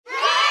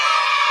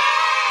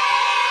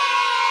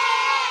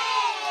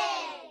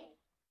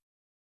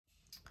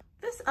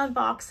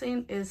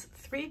unboxing is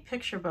 3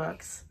 picture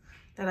books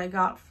that I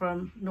got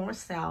from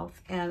NorthSouth,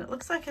 and it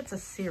looks like it's a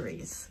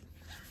series.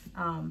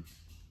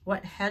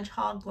 What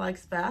Hedgehog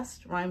Likes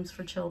Best, Rhymes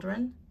for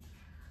Children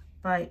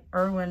by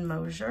Erwin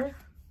Moser.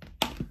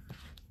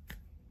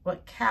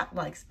 What Cat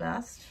Likes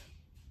Best,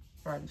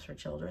 Rhymes for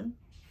Children,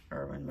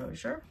 Erwin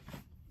Moser.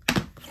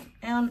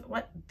 And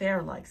What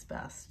Bear Likes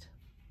Best.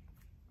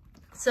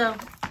 So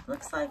it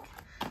looks like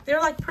they're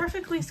like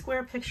perfectly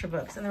square picture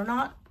books, and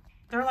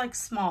they're like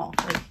small.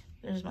 Like,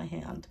 there's my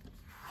hand.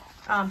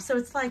 So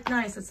it's like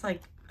nice. It's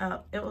like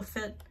it will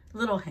fit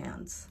little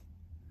hands.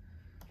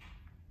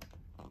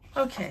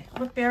 Okay,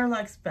 What Bear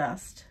Likes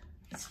Best.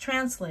 It's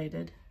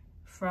translated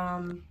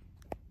from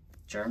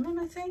German,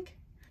 I think.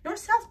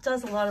 NorthSouth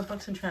does a lot of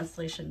books in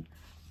translation.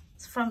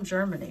 It's from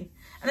Germany.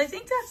 And I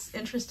think that's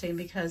interesting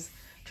because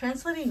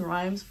translating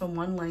rhymes from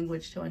one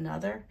language to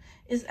another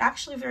is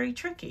actually very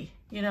tricky,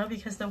 you know,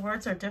 because the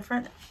words are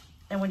different.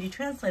 And when you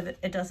translate it,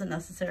 it doesn't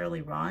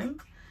necessarily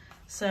rhyme.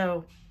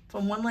 So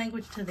from one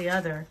language to the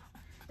other,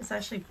 it's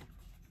actually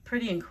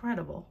pretty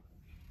incredible.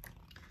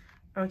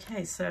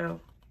 Okay,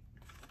 so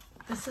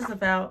this is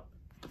about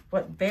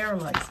what Bear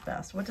likes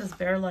best. What does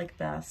Bear like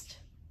best?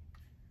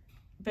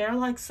 Bear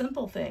likes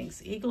simple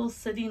things. Eagle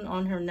sitting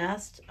on her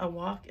nest. A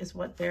walk is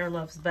what Bear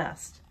loves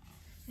best.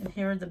 And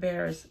here the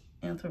bear is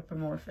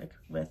anthropomorphic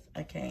with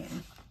a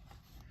cane.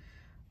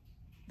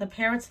 The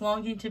parrot's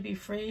longing to be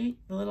free.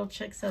 The little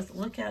chick says,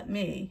 "Look at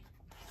me."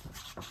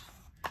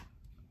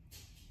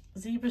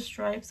 Zebra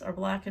stripes are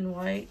black and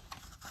white.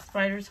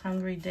 Spider's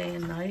hungry day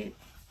and night.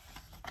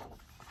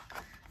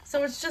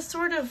 So it's just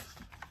sort of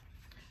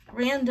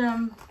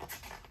random,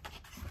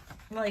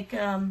 like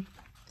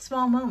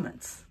small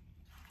moments.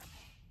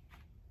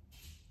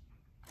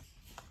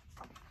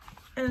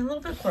 And a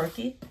little bit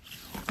quirky.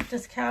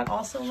 Does Cat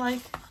also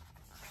like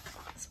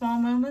small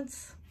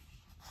moments?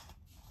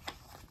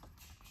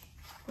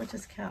 What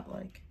does Cat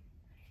like?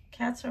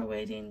 Cats are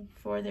waiting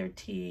for their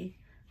tea.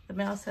 The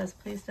mouse says,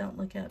 "Please don't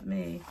look at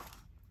me."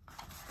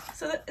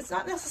 So it's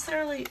not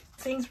necessarily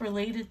things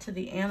related to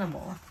the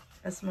animal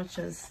as much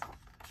as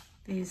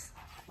these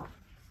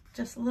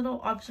just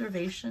little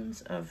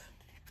observations of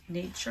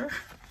nature.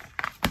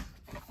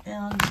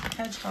 And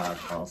Hedgehog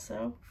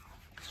also.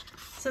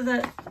 So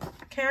the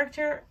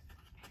character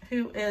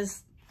who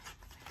is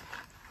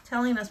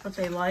telling us what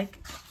they like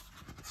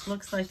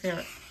looks like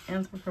they're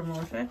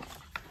anthropomorphic.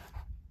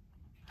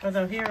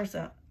 Although here's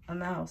a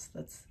mouse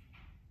that's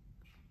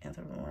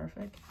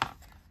anthropomorphic.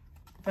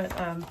 But,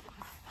 and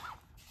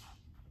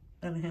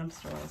a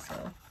hamster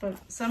also.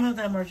 But some of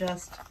them are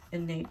just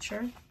in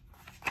nature.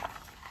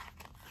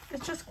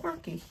 It's just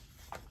quirky.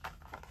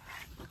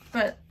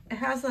 But it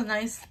has a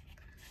nice,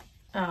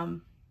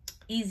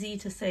 easy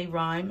to say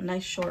rhyme, a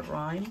nice short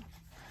rhyme.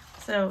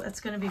 So it's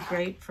going to be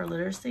great for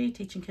literacy,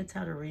 teaching kids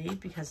how to read,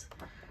 because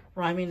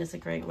rhyming is a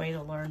great way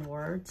to learn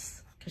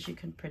words, because you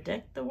can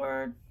predict the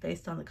word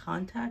based on the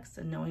context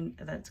and knowing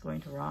that it's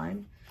going to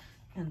rhyme.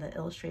 And the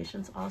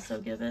illustrations also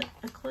give it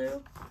a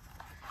clue.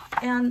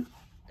 And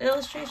the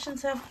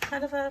illustrations have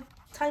kind of a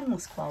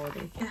timeless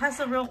quality. It has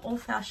a real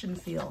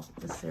old-fashioned feel,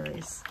 this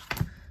series.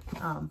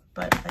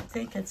 But I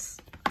think it's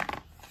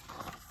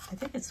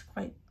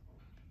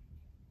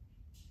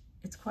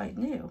quite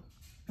new.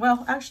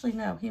 Well, actually,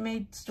 no. He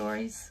made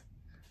stories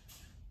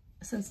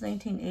since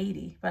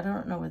 1980, but I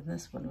don't know when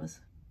this one was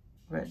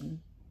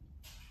written.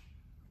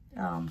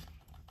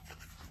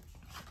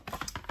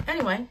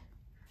 Anyway,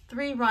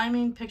 3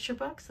 rhyming picture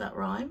books that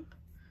rhyme.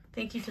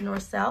 Thank you to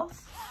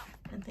NorthSouth,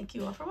 and thank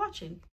you all for watching.